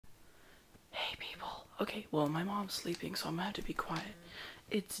Okay, well, my mom's sleeping, so I'm gonna have to be quiet.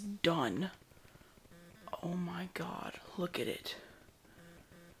 It's done. Oh my god, look at it.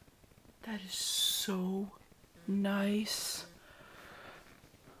 That is so nice.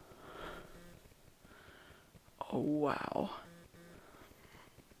 Oh wow.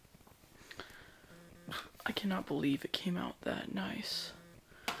 I cannot believe it came out that nice.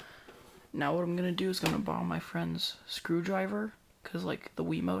 Now what I'm gonna do is gonna borrow my friend's screwdriver, cause like the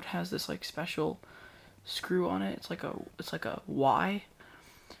Wiimote has this like special screw on it. It's like a Y.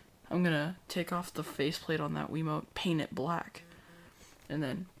 I'm gonna take off the faceplate on that Wiimote, paint it black, and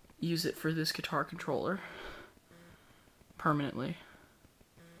then use it for this guitar controller permanently.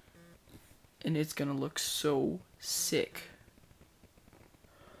 And it's gonna look so sick.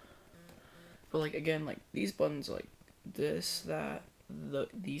 But like again, like these buttons, like this, that,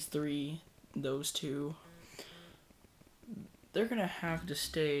 these three, those two, they're gonna have to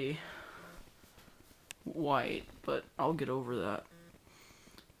stay white, but I'll get over that.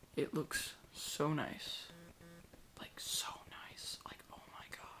 It looks so nice. Like so nice. Like oh my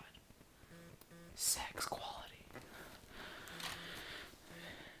god. Sex quality.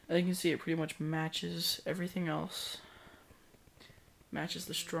 As you can see, it pretty much matches everything else. Matches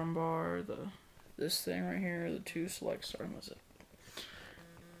the strum bar, this thing right here, the two select stars. Was it?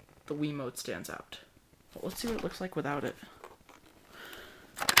 The Wiimote stands out. But let's see what it looks like without it.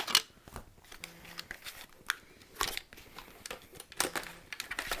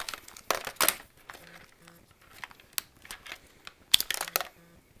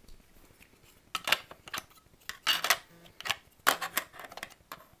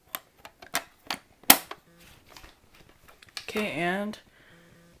 Okay, and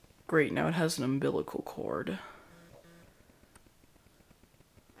great, now it has an umbilical cord.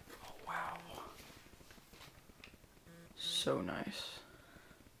 Oh, wow. So nice.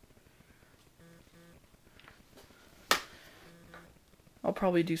 I'll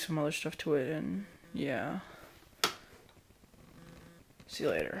probably do some other stuff to it, and yeah. See you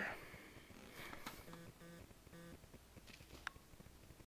later.